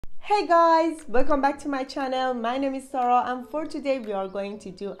Hey guys, welcome back to my channel. My name is Sarah and for today we are going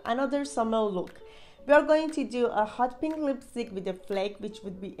to do another summer look. We are going to do a hot pink lipstick with a flake, which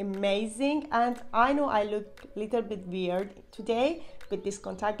would be amazing. And I know I look a little bit weird today with these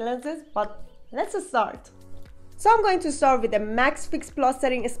contact lenses, but let's start. So I'm going to start with a Max Fix Plus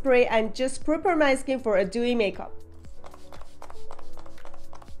setting spray and just prepare my skin for a dewy makeup.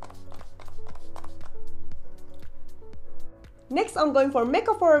 Next, I'm going for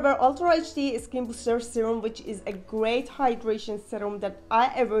Makeup Forever Ultra HD Skin Booster Serum, which is a great hydration serum that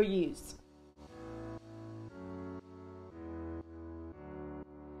I ever use.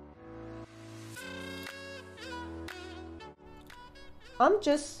 I'm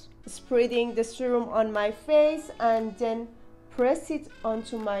just spreading the serum on my face and then press it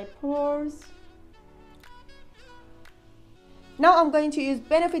onto my pores. Now I'm going to use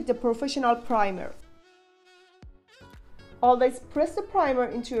Benefit the Professional Primer. Always press the primer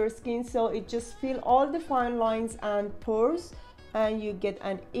into your skin so it just fills all the fine lines and pores and you get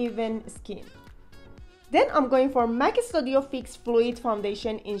an even skin. Then I'm going for MAC Studio Fix Fluid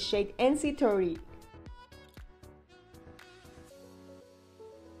Foundation in shade NC30.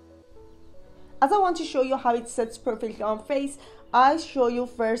 As I want to show you how it sets perfectly on face, I show you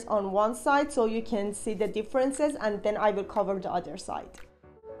first on one side so you can see the differences and then I will cover the other side.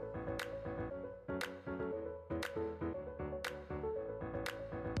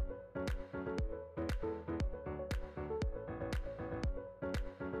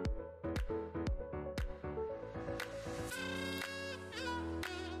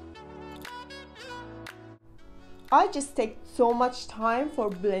 I just take so much time for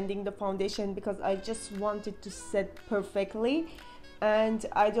blending the foundation because I just want it to set perfectly and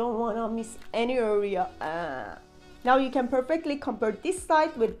I don't want to miss any area. Now you can perfectly compare this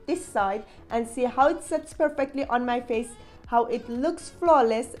side with this side and see how it sets perfectly on my face, how it looks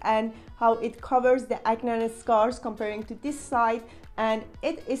flawless and how it covers the acne and scars comparing to this side, and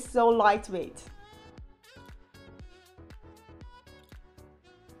it is so lightweight.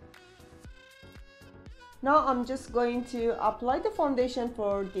 Now I'm just going to apply the foundation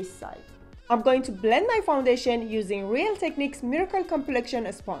for this side. I'm going to blend my foundation using Real Techniques Miracle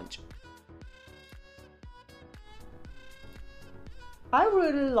Complexion sponge. I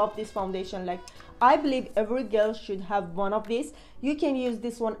really love this foundation. I believe every girl should have one of these. You can use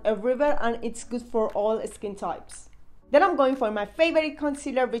this one everywhere and it's good for all skin types. Then I'm going for my favorite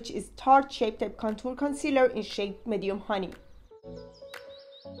concealer, which is Tarte Shape Tape Contour Concealer in shade Medium Honey.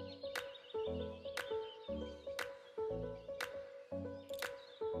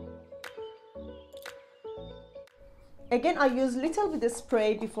 Again, I use little bit of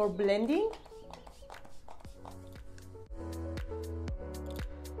spray before blending.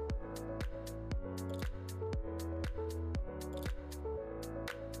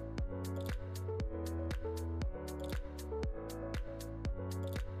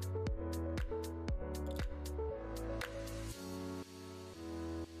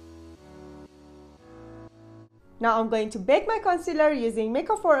 Now I'm going to bake my concealer using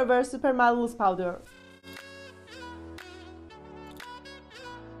Makeup Forever Super Matte Loose Powder.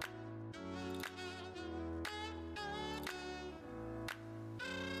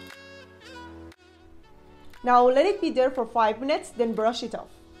 Now let it be there for 5 minutes, then brush it off.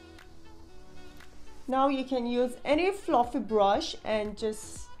 Now you can use any fluffy brush and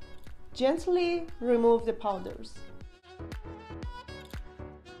just gently remove the powders.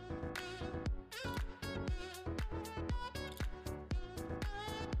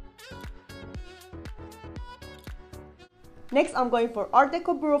 Next, I'm going for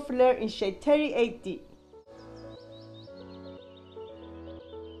Artdeco Brow Filler in shade 38D.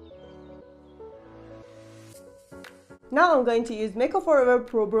 Now I'm going to use Makeup Forever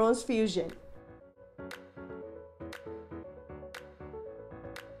Pro Bronze Fusion.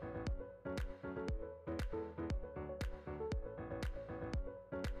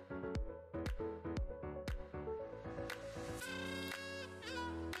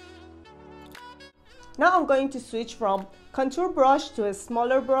 Now I'm going to switch from contour brush to a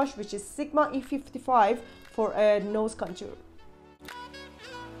smaller brush, which is Sigma E55 for a nose contour.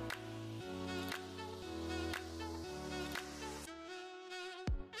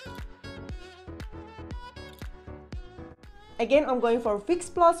 Again, I'm going for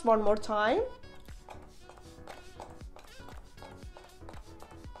Fix Plus one more time.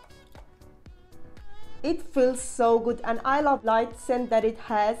 It feels so good and I love light scent that it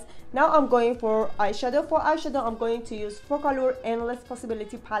has. Now I'm going for eyeshadow. For eyeshadow, I'm going to use Focallure Endless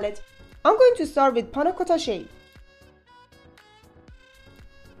Possibility palette. I'm going to start with Panna Cotta shade.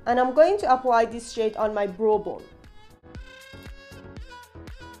 And I'm going to apply this shade on my brow bone.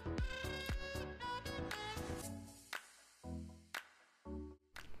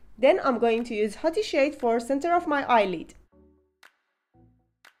 Then I'm going to use Hottie shade for center of my eyelid.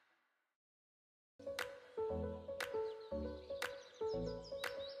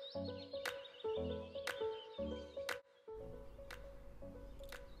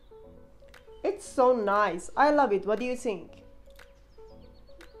 It's so nice. I love it. What do you think?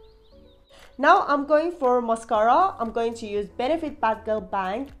 Now I'm going for mascara. I'm going to use Benefit Bad Girl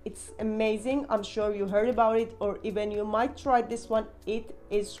Bang. It's amazing. I'm sure you heard about it, or even you might try this one. It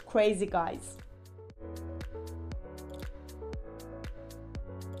is crazy, guys.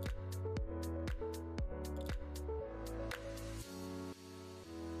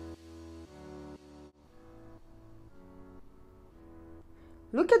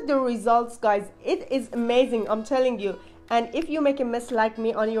 Look at the results, guys. It is amazing, I'm telling you. And if you make a mess like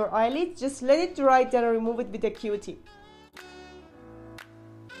me on your eyelids, just let it dry, then remove it with a Q-tip.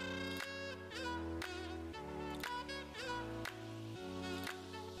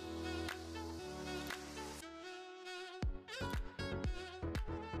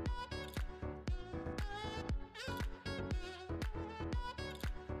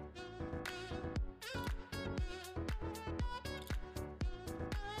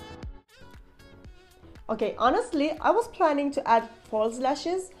 Okay, honestly, I was planning to add false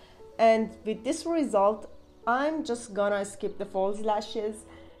lashes, and with this result, I'm just gonna skip the false lashes.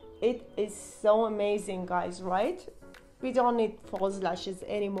 It is so amazing, guys, right? We don't need false lashes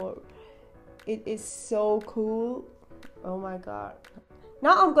anymore. It is so cool. Oh my god.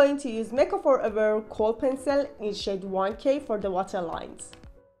 Now I'm going to use Makeup Forever Kohl Pencil in shade 1K for the waterlines.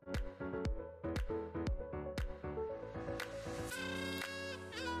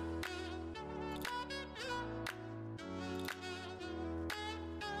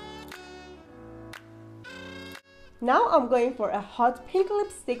 Now I'm going for a hot pink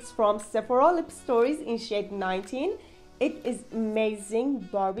lipstick from Sephora Lipstories in shade 19. It is amazing,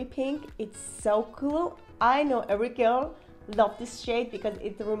 Barbie pink. It's so cool. I know every girl loves this shade because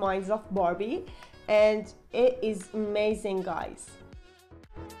it reminds of Barbie, and it is amazing, guys.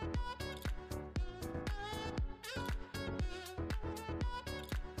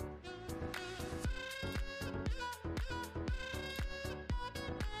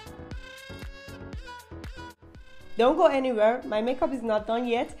 Don't go anywhere, my makeup is not done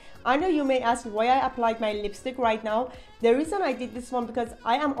yet. I know you may ask why I applied my lipstick right now. The reason I did this one because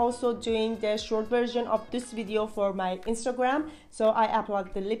I am also doing the short version of this video for my Instagram. So I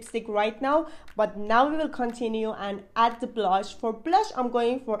applied the lipstick right now. But now we will continue and add the blush. For blush, I'm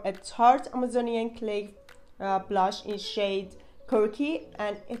going for a Tarte Amazonian Clay blush in shade Turkey.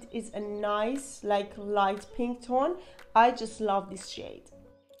 And it is a nice, like, light pink tone. I just love this shade.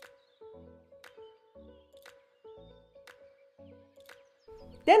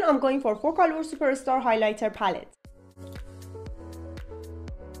 Then I'm going for 4Color Superstar Highlighter Palette.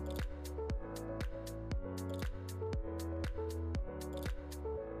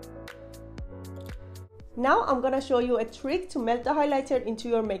 Now I'm gonna show you a trick to melt the highlighter into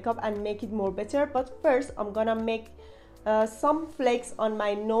your makeup and make it more better. But first I'm gonna make some flakes on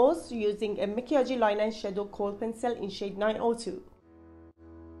my nose using a Makiaji Line and Shadow Kohl Pencil in shade 902.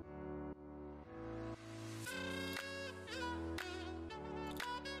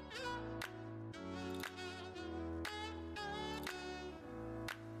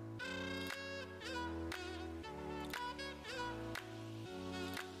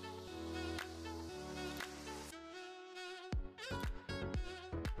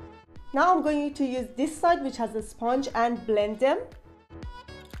 Now I'm going to use this side which has a sponge and blend them.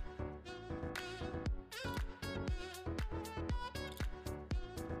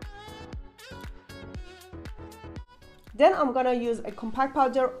 Then I'm gonna use a compact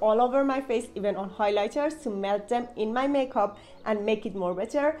powder all over my face, even on highlighters, to melt them in my makeup and make it more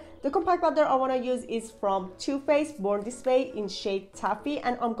better. The compact powder I wanna use is from Too Faced Born This Way in shade Taffy,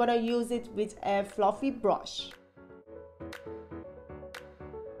 and I'm gonna use it with a fluffy brush.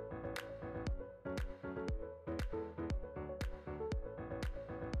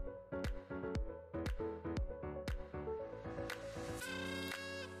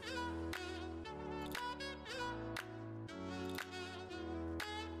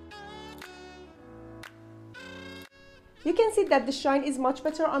 You can see that the shine is much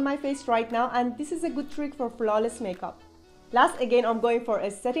better on my face right now, and this is a good trick for flawless makeup. Last, again, I'm going for a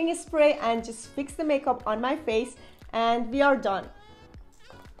setting spray and just fix the makeup on my face, and we are done.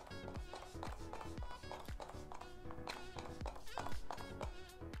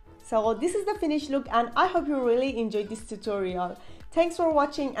 So this is the finished look, and I hope you really enjoyed this tutorial. Thanks for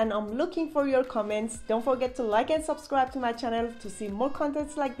watching, and I'm looking for your comments. Don't forget to like and subscribe to my channel to see more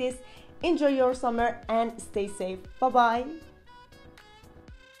contents like this. Enjoy your summer and stay safe. Bye bye.